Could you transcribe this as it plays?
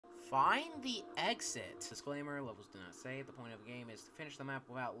Find the exit. Disclaimer, levels do not save. The point of the game is to finish the map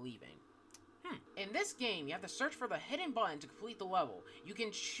without leaving. In this game, you have to search for the hidden button to complete the level. You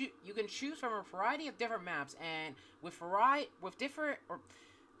can choose from a variety of different maps, and with different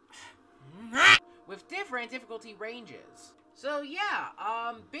difficulty ranges. So yeah,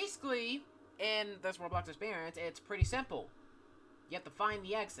 basically, in this Roblox experience, it's pretty simple. You have to find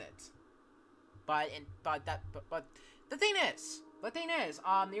the exit. But the thing is,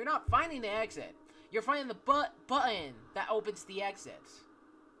 you're not finding the exit. You're finding the button that opens the exit.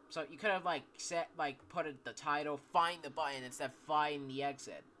 So you could have put the title "Find the Button" instead of "Find the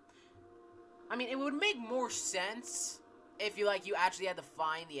Exit." I mean, it would make more sense if you actually had to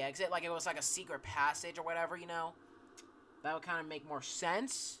find the exit, like it was like a secret passage or whatever, you know. That would kind of make more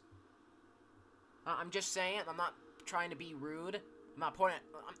sense. I'm just saying. I'm not trying to be rude. I'm not putting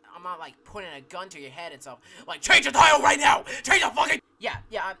a gun to your head and stuff. Like, change the title right now. Change the fucking. Yeah.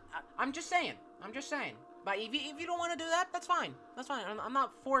 I'm just saying. But if you don't want to do that, that's fine. That's fine. I'm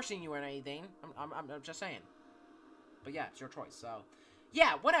not forcing you or anything. I'm just saying. But yeah, it's your choice. So,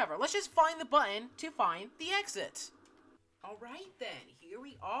 yeah, whatever. Let's just find the button to find the exit. Alright then, here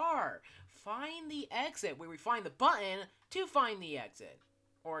we are. Find the exit, where we find the button to find the exit.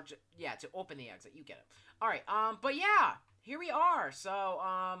 Or, yeah, to open the exit. You get it. Alright, but yeah, here we are. So,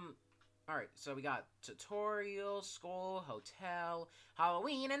 alright, so we got tutorial, school, hotel,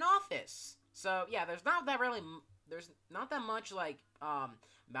 Halloween, and office. So, yeah, there's not that much,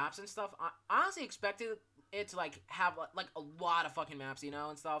 maps and stuff. I honestly expected it to, have, a lot of fucking maps, you know,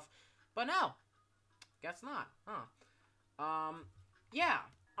 and stuff. But no. Guess not. Huh. Yeah.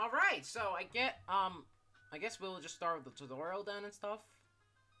 Alright, so I guess we'll just start with the tutorial then and stuff.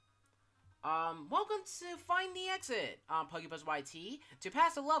 Welcome to Find the Exit. PuggyPugsonYT. To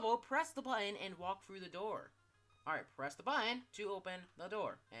pass the level, press the button and walk through the door. Alright, press the button to open the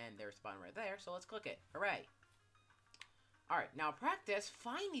door. And there's the button right there, so let's click it. Hooray. Alright, now practice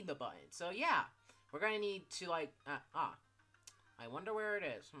finding the button. So yeah, we're gonna need to I wonder where it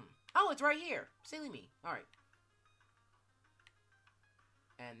is. Oh, it's right here. Silly me. Alright.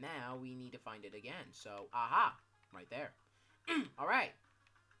 And now we need to find it again. So, aha, right there. Alright.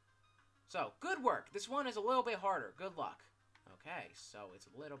 So, good work. This one is a little bit harder. Good luck. Okay, so it's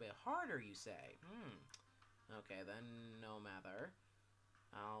a little bit harder, you say. Okay, then no matter.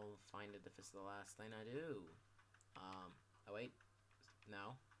 I'll find it if it's the last thing I do. Oh wait.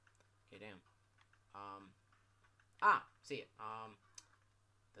 No. Okay, damn. See it.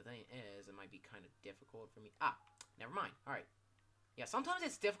 The thing is, it might be kind of difficult for me. Never mind. Alright. Yeah, sometimes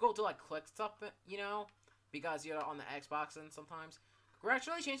it's difficult to, click stuff, you know? Because you're on the Xbox and sometimes.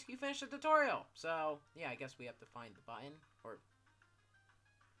 Congratulations, you finished the tutorial! So, yeah, I guess we have to find the button. Or,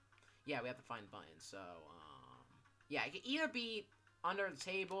 yeah, we have to find the button. So, yeah, it can either be under the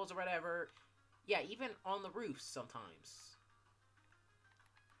tables or whatever. Yeah, even on the roofs sometimes.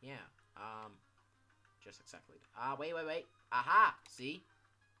 Yeah, just exactly. Wait. Aha! See?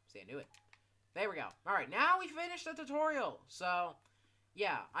 I knew it. There we go. Alright, now we finished the tutorial. So,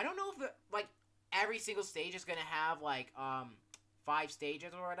 yeah, I don't know if, every single stage is gonna have, 5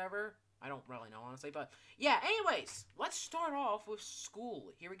 stages or whatever. I don't really know, honestly, but, yeah, anyways, let's start off with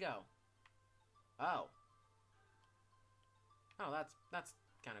school. Here we go. Oh, that's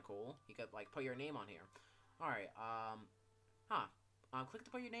kind of cool. You could, put your name on here. Alright, click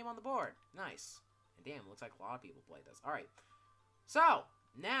to put your name on the board. Nice. And damn, looks like a lot of people play this. Alright, so,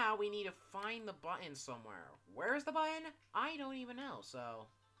 now we need to find the button somewhere. Where's the button? I don't even know, so,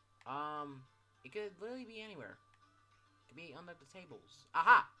 it could literally be anywhere. It could be under the tables.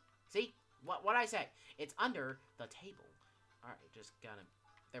 Aha! See? What I say? It's under the table. Alright, just gotta,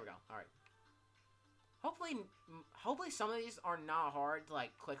 there we go. Alright. Hopefully some of these are not hard to,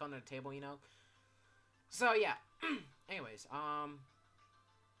 click under the table, you know? So, yeah. Anyways,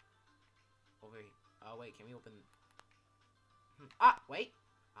 over here. Oh, wait, can we open... wait.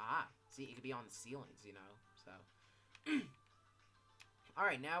 See, it could be on the ceilings, you know, so.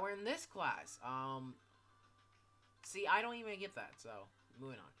 Alright, now we're in this class. See, I don't even get that, so,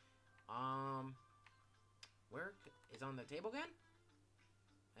 moving on. Where is on the table again?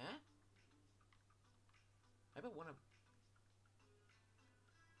 Eh? I bet one of...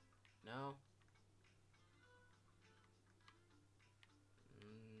 No.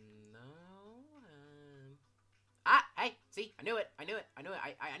 Hey, see, I knew it. I knew it.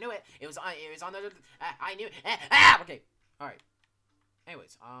 It was on the, I knew it. Okay. Alright.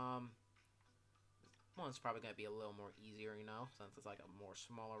 Anyways, well, it's probably gonna be a little more easier, you know, since it's a more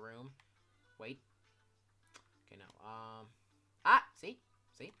smaller room. Wait. Okay, now, see,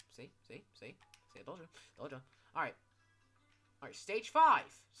 I told you. Alright. Alright, stage 5.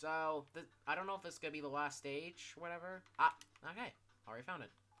 So, I don't know if this is gonna be the last stage, or whatever. Ah, okay. Already found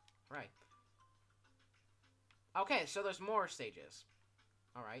it. Right. Okay, so there's more stages.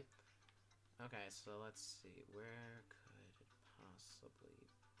 Alright. Okay, so let's see. Where could it possibly be?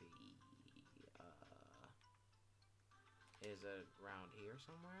 Is it around here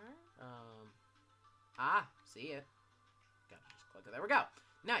somewhere? See it. Gotta just click it. There we go.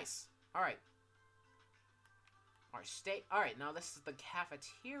 Nice. Alright. Alright, now this is the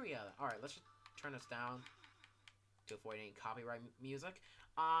cafeteria. Alright, let's just turn this down to avoid any copyright music.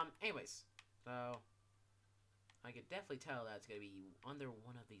 Anyways. So, I could definitely tell that it's gonna be under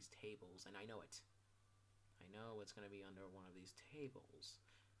one of these tables, and I know it. I know it's gonna be under one of these tables.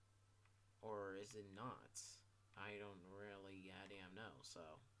 Or is it not? I don't really goddamn know,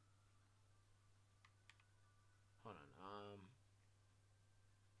 so. Hold on,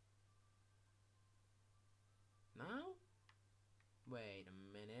 no? Wait a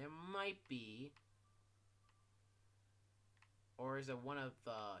minute, it might be. Or is it one of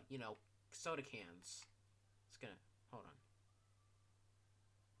the, you know, soda cans? It's gonna, hold on.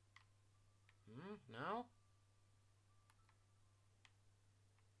 No?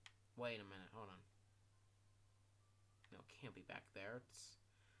 Wait a minute, hold on. No, it can't be back there. It's...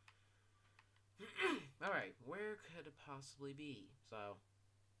 Alright, where could it possibly be? So,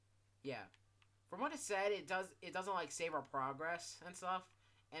 yeah. From what it said, it doesn't, like, save our progress and stuff.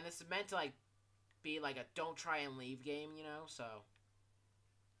 And it's meant to, like, be, like, a don't try and leave game, you know? So.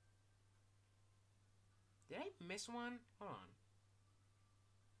 Did I miss one? Hold on.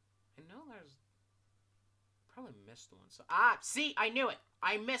 I know there's... Probably missed one. So, see! I knew it!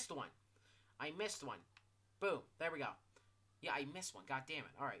 I missed one! I missed one. Boom. There we go. Yeah, I missed one. God damn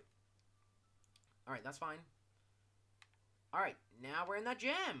it. Alright. Alright, that's fine. Alright, now we're in the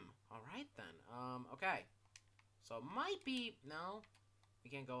gym. Alright, then. Okay. So, it might be... No. We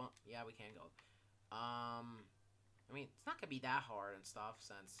can't go... Yeah, we can go. I mean, it's not gonna be that hard and stuff,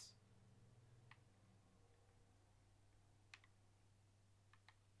 since...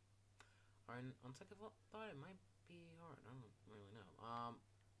 Alright, on second thought, it might be hard. I don't really know.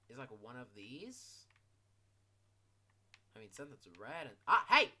 Is like one of these? I mean, since it's red and...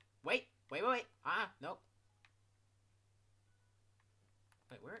 Hey! Wait! Nope.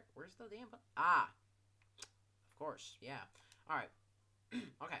 Wait, where's the damn button? Of course, yeah. Alright.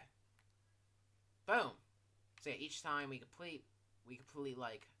 Okay. Boom. So yeah, each time we complete,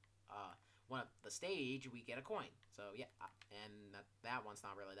 like, one of the stage, we get a coin. So yeah, and that one's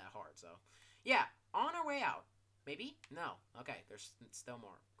not really that hard, so. Yeah, on our way out. Maybe? No. Okay, there's still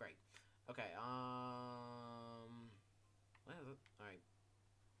more. Great. Okay, what is it? Alright.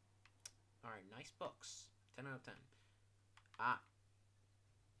 Alright, nice books. 10 out of 10.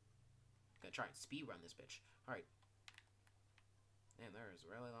 Gonna try and speedrun this bitch. Alright. Man, there is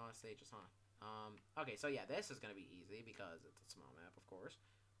really long stages, huh? Okay, so yeah, this is gonna be easy because it's a small map, of course.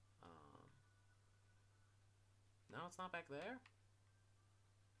 No, it's not back there.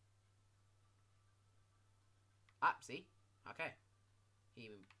 See? Okay.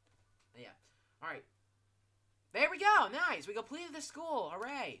 Yeah. Alright. There we go! Nice! We completed the school!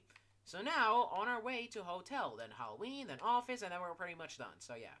 Hooray! So now, on our way to hotel, then Halloween, then office, and then we're pretty much done.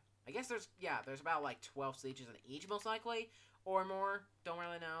 So yeah. I guess there's about like 12 stages in each, most likely. Or more. Don't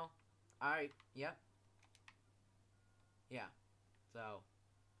really know. Alright. Yep. Yeah. So,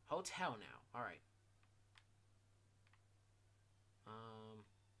 hotel now. Alright.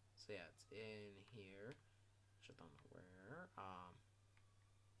 So yeah, it's in here. Just don't know where.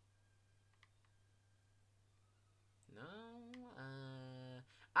 No,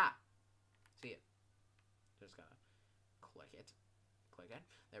 see it. Just gotta click it. Click it.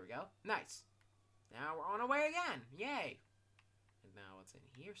 There we go. Nice. Now we're on our way again. Yay. And now it's in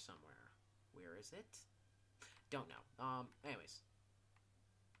here somewhere. Where is it? Don't know. Anyways.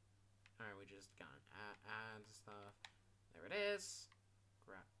 Alright, we just got add stuff. There it is.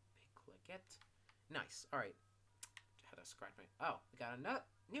 Click it. Nice. Alright. Had to scratch my... Oh, we got another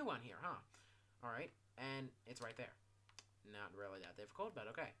new one here, huh? Alright. And it's right there. Not really that difficult, but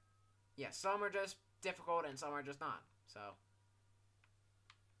okay. Yeah, some are just difficult and some are just not. So,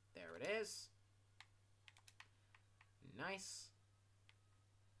 there it is. Nice.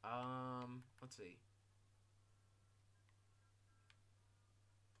 Let's see.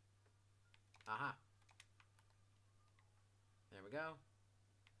 Aha. There we go.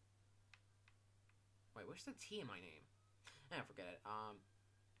 Wait, what's the T in my name? Forget it.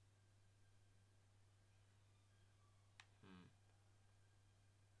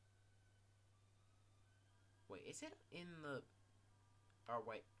 Wait, is it in the... Oh,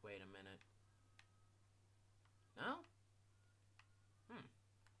 wait a minute. No?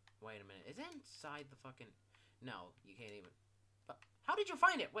 wait a minute. Is it inside the fucking... No, you can't even... How did you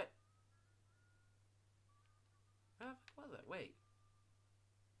find it? What? What was it? Wait.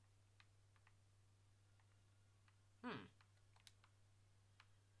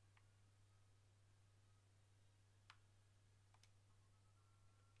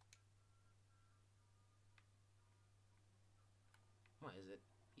 What, is it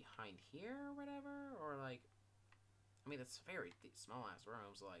behind here or whatever? Or, like... I mean, it's very small-ass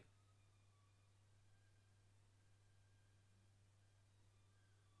rooms, like...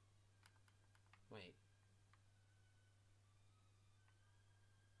 Wait.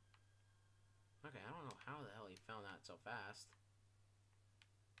 Okay, I don't know how the hell he found that so fast.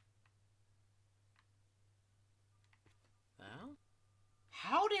 Well?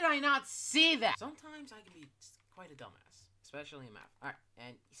 How did I not see that? Sometimes I can be quite a dumbass. Especially in math. Alright,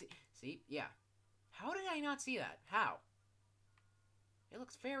 and see? Yeah. How did I not see that? How? It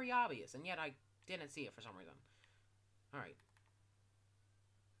looks very obvious, and yet I didn't see it for some reason. Alright.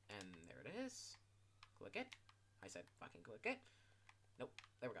 And there it is. Click it. I said fucking click it. Nope.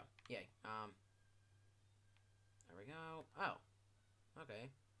 There we go. Yay. There we go. Oh.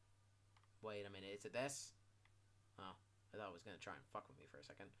 Okay. Wait a minute. Is it this? Oh. I thought it was gonna try and fuck with me for a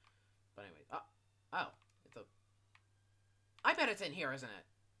second. But anyway. Oh. Oh. It's a... I bet it's in here, isn't it?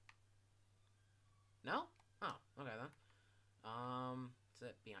 No? Oh. Okay, then. Is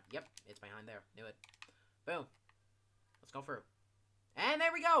it behind? Yep. It's behind there. Knew it. Boom. Let's go through. And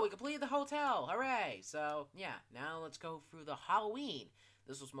there we go! We completed the hotel! Hooray! So, yeah. Now let's go through the Halloween.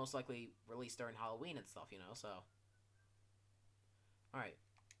 This was most likely released during Halloween and stuff, you know, so... Alright.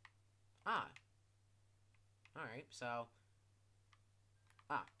 Ah. Alright, so...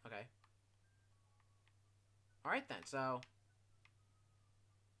 Ah, okay. Alright then, so...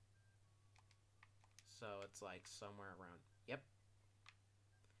 So it's like somewhere around... Yep.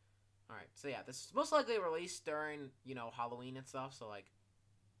 Alright, so yeah, this is most likely released during, you know, Halloween and stuff, so like...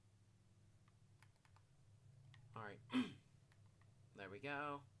 Alright. There we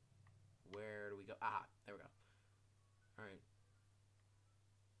go. Where do we go? Aha, there we go. Alright.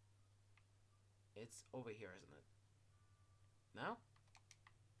 It's over here, isn't it? No?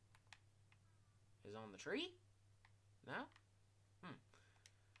 Is it on the tree? No?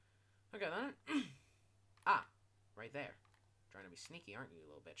 Okay, then. Ah, right there. Trying to be sneaky, aren't you,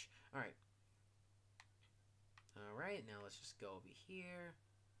 little bitch? Alright. Alright, now let's just go over here.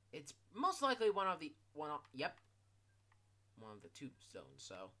 It's most likely yep. One of the two stones,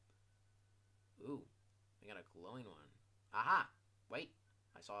 so. Ooh, I got a glowing one. Aha! Wait,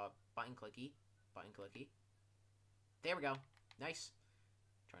 I saw a button clicky. Button clicky. There we go. Nice.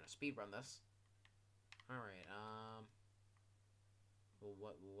 Trying to speedrun this. Alright,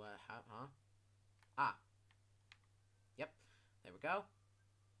 what, huh? Ah. Yep. There we go.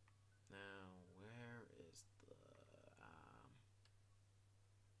 Now, where is the,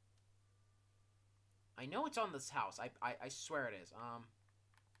 I know it's on this house. I swear it is.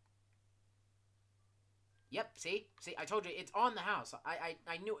 Yep, see? See, I told you, it's on the house. I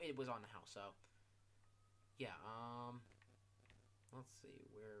knew it was on the house, so. Yeah, let's see,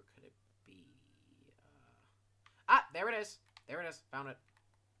 where could it be? Ah, there it is. There it is. Found it.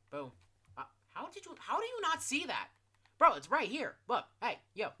 Boom. How do you not see that? Bro, it's right here. Look. Hey,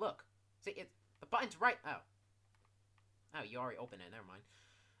 yo, look. See, the button's right. Oh. Oh, you already opened it. Never mind.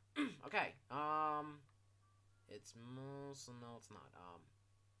 Okay. It's no, it's not.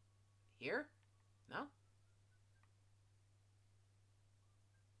 Here? No?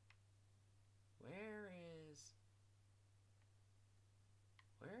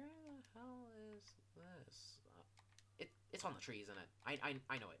 Where the hell is this? It's on the tree, isn't it? I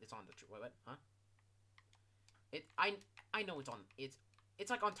know it. It's on the tree. What? Huh? I know it's on. It's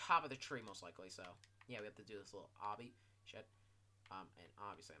like on top of the tree, most likely. So yeah, we have to do this little obby shit. And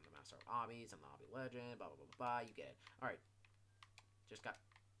obviously I'm the master of obbies. I'm the obby legend. Blah blah blah blah blah. You get it. All right. Just got.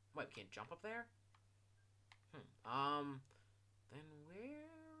 Wait, we can't jump up there. Then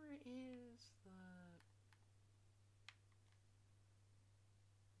where is the?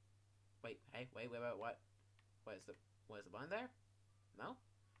 Wait. Hey. Wait. What? What is the button there? No?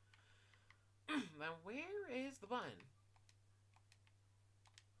 Now where is the button?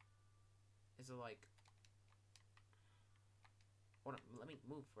 Is it like... Hold on, let me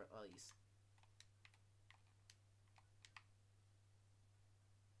move for at least.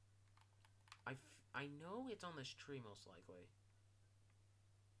 I know it's on this tree most likely.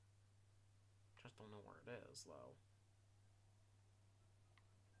 Just don't know where it is though.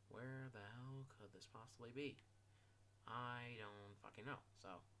 Where the hell could this possibly be? I don't fucking know, so.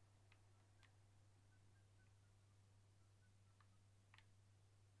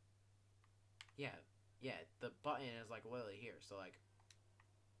 Yeah, yeah, the button is, like, literally here, so, like...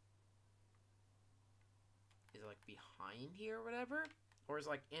 Is it, like, behind here or whatever? Or is it,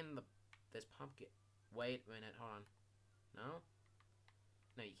 like, in this pumpkin? Wait a minute, hold on. No?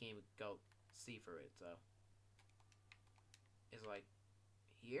 No, you can't even go see through it, so... Is it, like,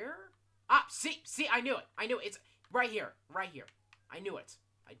 here? Ah, see, I knew it, it's right here, I knew it.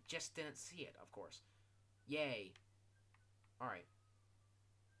 I just didn't see it, of course. Yay. Alright.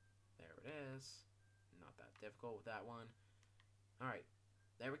 There it is. Not that difficult with that one. Alright.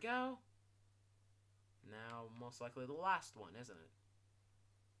 There we go. Now, most likely the last one, isn't it?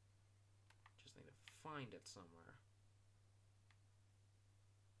 Just need to find it somewhere.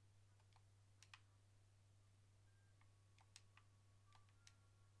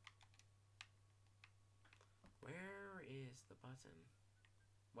 Where is the button?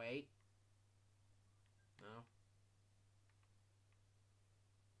 Wait. No.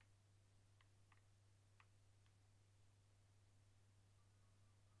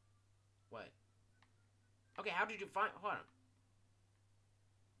 What? Okay, how did you find... Hold on.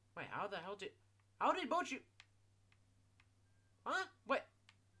 Wait, how the hell did... How did both you... Huh? What?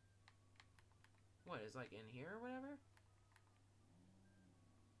 What, is like in here or whatever?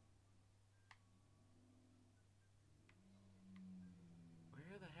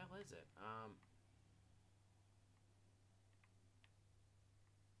 Where the hell is it?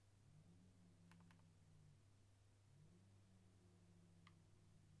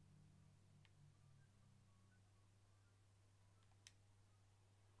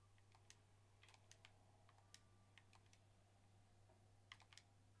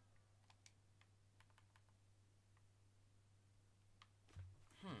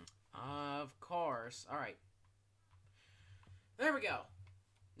 Of course. Alright. There we go.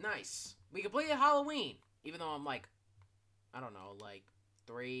 Nice. We completed Halloween. Even though I'm like, I don't know, like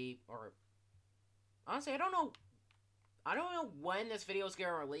 3 or... Honestly, I don't know when this video is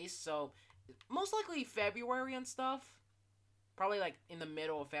getting released, so most likely February and stuff. Probably like in the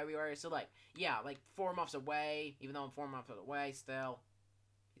middle of February, so like, yeah, like 4 months away. Even though I'm 4 months away, still,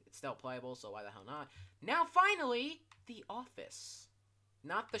 it's still playable, so why the hell not? Now, finally, The Office.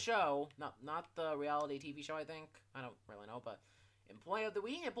 Not the show, not the reality TV show, I think. I don't really know, but Employee of the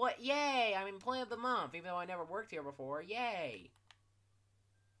Week, yay! I'm Employee of the Month, even though I never worked here before, yay!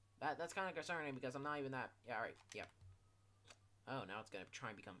 That's kind of concerning, because I'm not even that, yeah, alright, yeah. Oh, now it's gonna try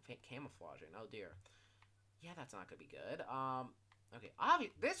and become camouflaging, oh dear. Yeah, that's not gonna be good, okay,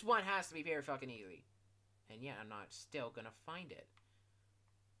 this one has to be very fucking easy. And yet, I'm not still gonna find it.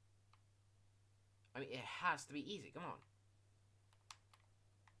 I mean, it has to be easy, come on.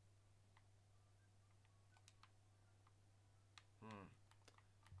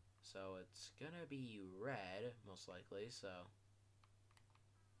 So it's gonna be red, most likely, so...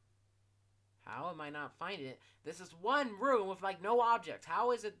 How am I not finding it? This is one room with, like, no objects.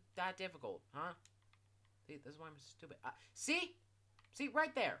 How is it that difficult, huh? See, this is why I'm stupid. See? See,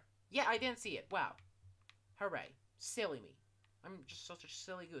 right there. Yeah, I didn't see it. Wow. Hooray. Silly me. I'm just such a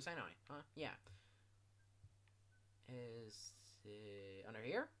silly goose, I know, huh? Yeah. Is it under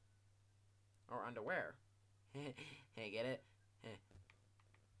here? Or underwear? Hey, get it?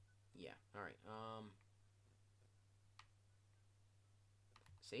 Yeah, alright,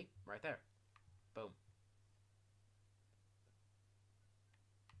 see? Right there. Boom.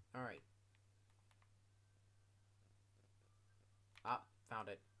 Alright. Ah, found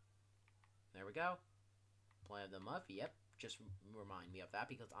it. There we go. Employee of the Month, yep. Just remind me of that,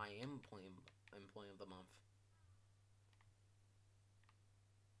 because I am Employee of the Month.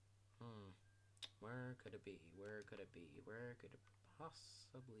 Where could it be? Where could it be? Where could it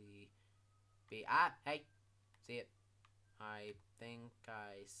possibly be? Ah, hey! See it? I think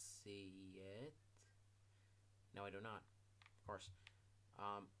I see it. No, I do not. Of course.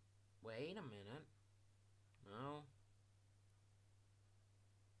 Wait a minute. No.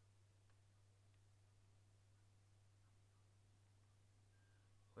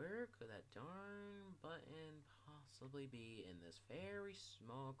 Where could that darn button possibly be in this very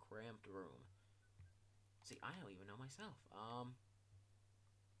small, cramped room? See, I don't even know myself.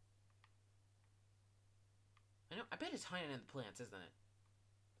 I bet it's hiding in the plants, isn't it?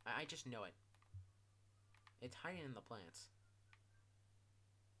 I just know it. It's hiding in the plants.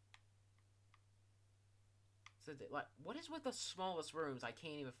 So, like, what is with the smallest rooms? I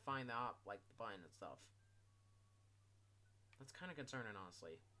can't even find the button and stuff. That's kind of concerning,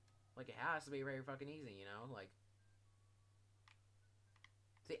 honestly. Like, it has to be very fucking easy, you know? Like...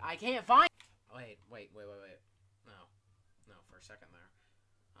 See, I can't find... Wait. No, for a second there.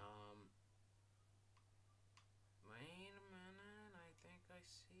 Wait a minute, I think I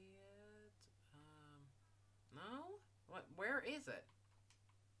see it.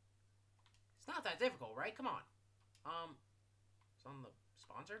 difficult, right? Come on. It's on the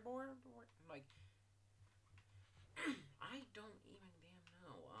sponsored board? Like, I don't even damn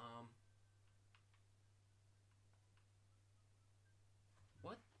know.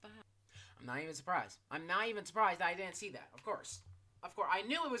 What the hell? I'm not even surprised. I'm not even surprised that I didn't see that. Of course. Of course. I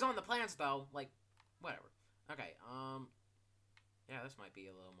knew it was on the plans, though. Like, whatever. Okay, yeah, this might be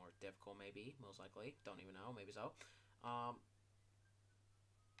a little more difficult, maybe. Most likely. Don't even know. Maybe so.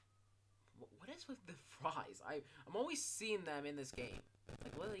 What is with the fries? I'm always seeing them in this game.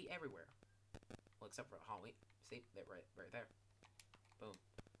 Like, literally everywhere. Well, except for Halloween. See? They're right there. Boom.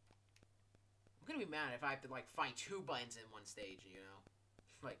 I'm gonna be mad if I have to, like, find 2 buttons in one stage, you know?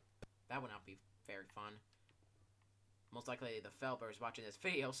 Like, that would not be very fun. Most likely the developer is watching this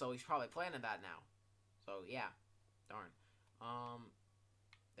video, so he's probably planning that now. So, yeah. Darn.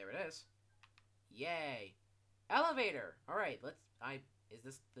 There it is. Yay. Elevator! Alright, is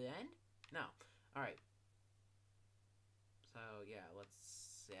this the end? No. Alright. So, yeah,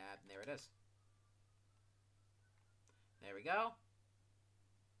 there it is. There we go.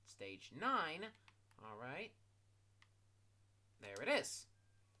 Stage 9. Alright. There it is.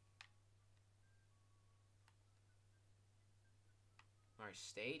 Alright,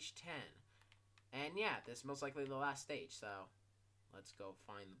 stage 10. And yeah, this is most likely the last stage, so let's go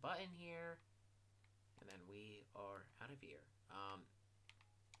find the button here. And then we are out of here.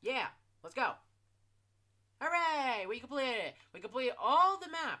 Yeah, let's go. Hooray! We completed it. We completed all the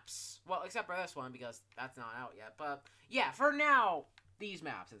maps. Well, except for this one, because that's not out yet. But yeah, for now, these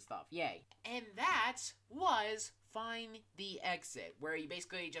maps and stuff. Yay. And that was Find the Exit, where you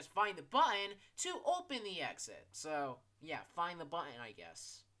basically just find the button to open the exit. So, yeah, find the button, I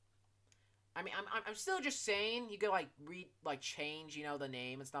guess. I mean, I'm still just saying you could, like, change, you know, the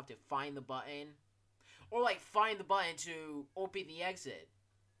name and stuff to find the button. Or, like, find the button to open the exit.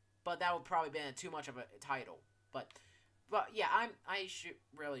 But that would probably be too much of a title. But yeah, I shouldn't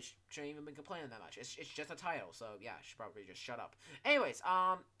even be complaining that much. It's just a title, so yeah, I should probably just shut up. Anyways,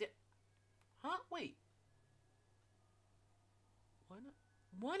 wait.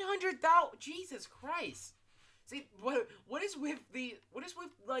 100,000? Jesus Christ. See, what is with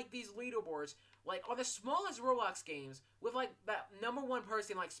like these leaderboards, like on the smallest Roblox games, with like that #1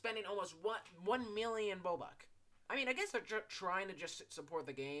 person like spending almost 1 million Robux. I mean, I guess they're trying to just support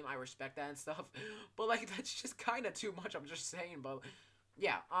the game. I respect that and stuff, but like that's just kind of too much. I'm just saying, but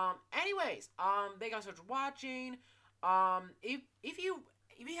yeah. Anyways, thank you guys for watching. If you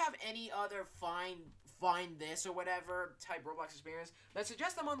have any other find this or whatever type Roblox experience, then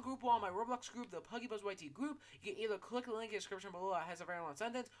suggest them on the group wall, my Roblox group, the PuggyPugsonYT group. You can either click the link in the description below that has a very long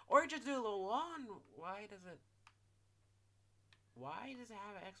sentence, or you just do a little long. Why does it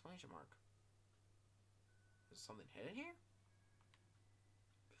have an exclamation mark? Is something hidden here?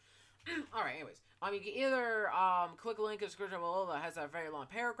 Alright, anyways. You can either click the link in the description below that has a very long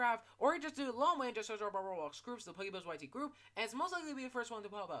paragraph, or you just do a long way and just search our Roblox groups, the PuggyPugsonYT group, and it's most likely to be the first one to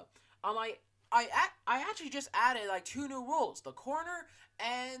pop up. I actually just added like 2 new rules: the corner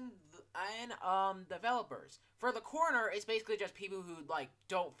and developers. For the corner, it's basically just people who like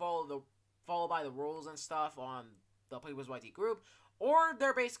don't follow by the rules and stuff on the PuggyPugsonYT group, or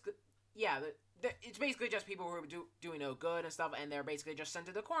they're basically it's basically just people who are doing no good and stuff, and they're basically just sent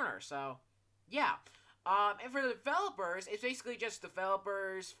to the corner. So yeah. And for the developers, it's basically just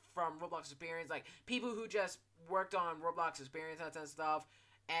developers from Roblox Experience, like people who just worked on Roblox Experience and stuff,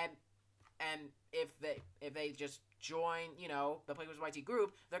 and if they just join, you know, the PuggyPugsonYT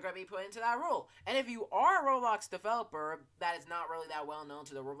group, they're going to be put into that role. And if you are a Roblox developer that is not really that well known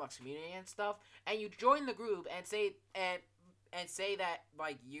to the Roblox community and stuff, and you join the group and say that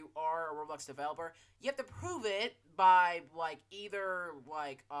like you are a Roblox developer, you have to prove it by like either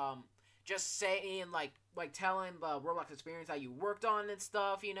like just saying like telling the Roblox Experience that you worked on and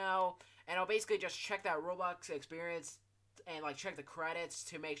stuff, you know, and I'll basically just check that Roblox Experience and like check the credits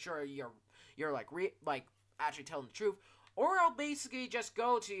to make sure you're like actually telling the truth, or I'll basically just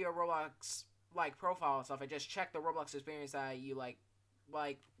go to your Roblox like profile and stuff and just check the Roblox Experience that you like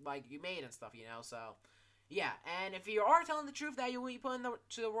you made and stuff, you know. So yeah, and if you are telling the truth, that you will be put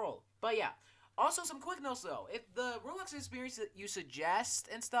into the role. But yeah, also some quick notes though: if the Roblox Experience that you suggest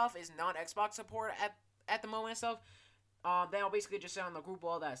and stuff is not Xbox support at the moment and stuff, then I'll basically just say on the group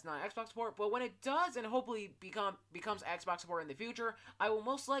wall that it's not Xbox support. But when it does and hopefully becomes Xbox support in the future, I will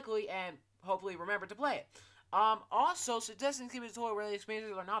most likely and hopefully remember to play it. Also, suggesting Skibidi Toilet Related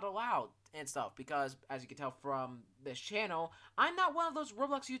Experiences are not allowed and stuff, because as you can tell from this channel, I'm not one of those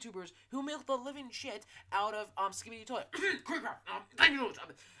Roblox YouTubers who milk the living shit out of Skibidi Toilet.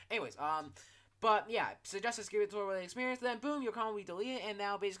 Anyways, But yeah, suggest a Skibidi Toilet Related Experience, then boom, your comment will be deleted, and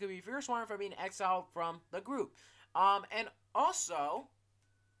now basically you're sworn from being exiled from the group. And also,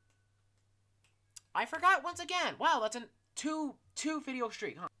 I forgot once again. Wow, that's a two video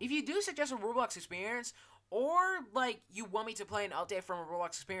streak, huh? If you do suggest a Roblox experience, or like you want me to play an update from a Roblox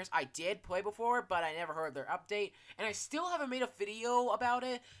experience I did play before, but I never heard their update, and I still haven't made a video about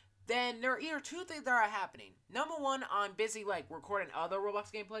it, then there are either two things that are happening. Number one, I'm busy like recording other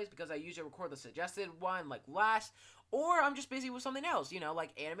Roblox gameplays because I usually record the suggested one like last, or I'm just busy with something else, you know,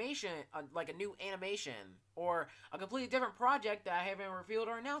 like animation, like a new animation, or a completely different project that I haven't revealed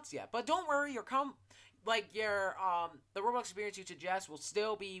or announced yet. But don't worry, the Roblox experience you suggest will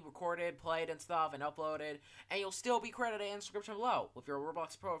still be recorded, played, and stuff, and uploaded, and you'll still be credited in the description below with your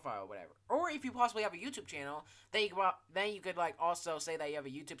Roblox profile or whatever. Or if you possibly have a YouTube channel, then you could like also say that you have a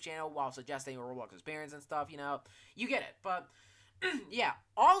YouTube channel while suggesting a Roblox experience and stuff. You know, you get it. But yeah,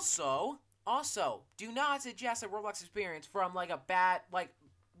 also, do not suggest a Roblox experience from like a bad like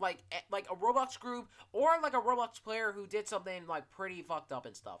a Roblox group or like a Roblox player who did something like pretty fucked up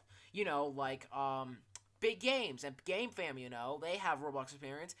and stuff. You know, like Big Games and Game Fam, you know, they have Roblox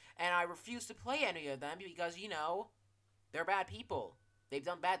experience, and I refuse to play any of them because, you know, they're bad people. They've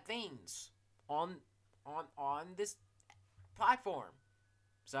done bad things on this platform.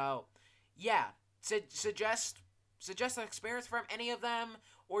 So, yeah, suggest an experience from any of them,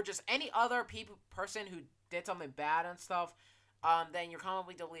 or just any other person who did something bad and stuff, then your comment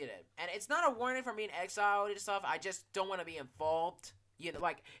will be deleted. And it's not a warning from being exiled and stuff, I just don't want to be involved, you know,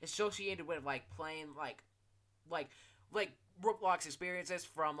 like, associated with, like, playing, like Roblox experiences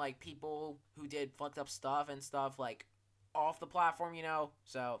from, like, people who did fucked up stuff and stuff, like, off the platform, you know?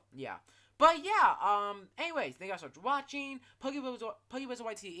 So, yeah. But, yeah, anyways, thank you guys so much for watching.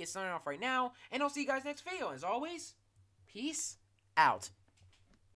 PuggyPugsonYT is signing off right now, and I'll see you guys next video. As always, peace out.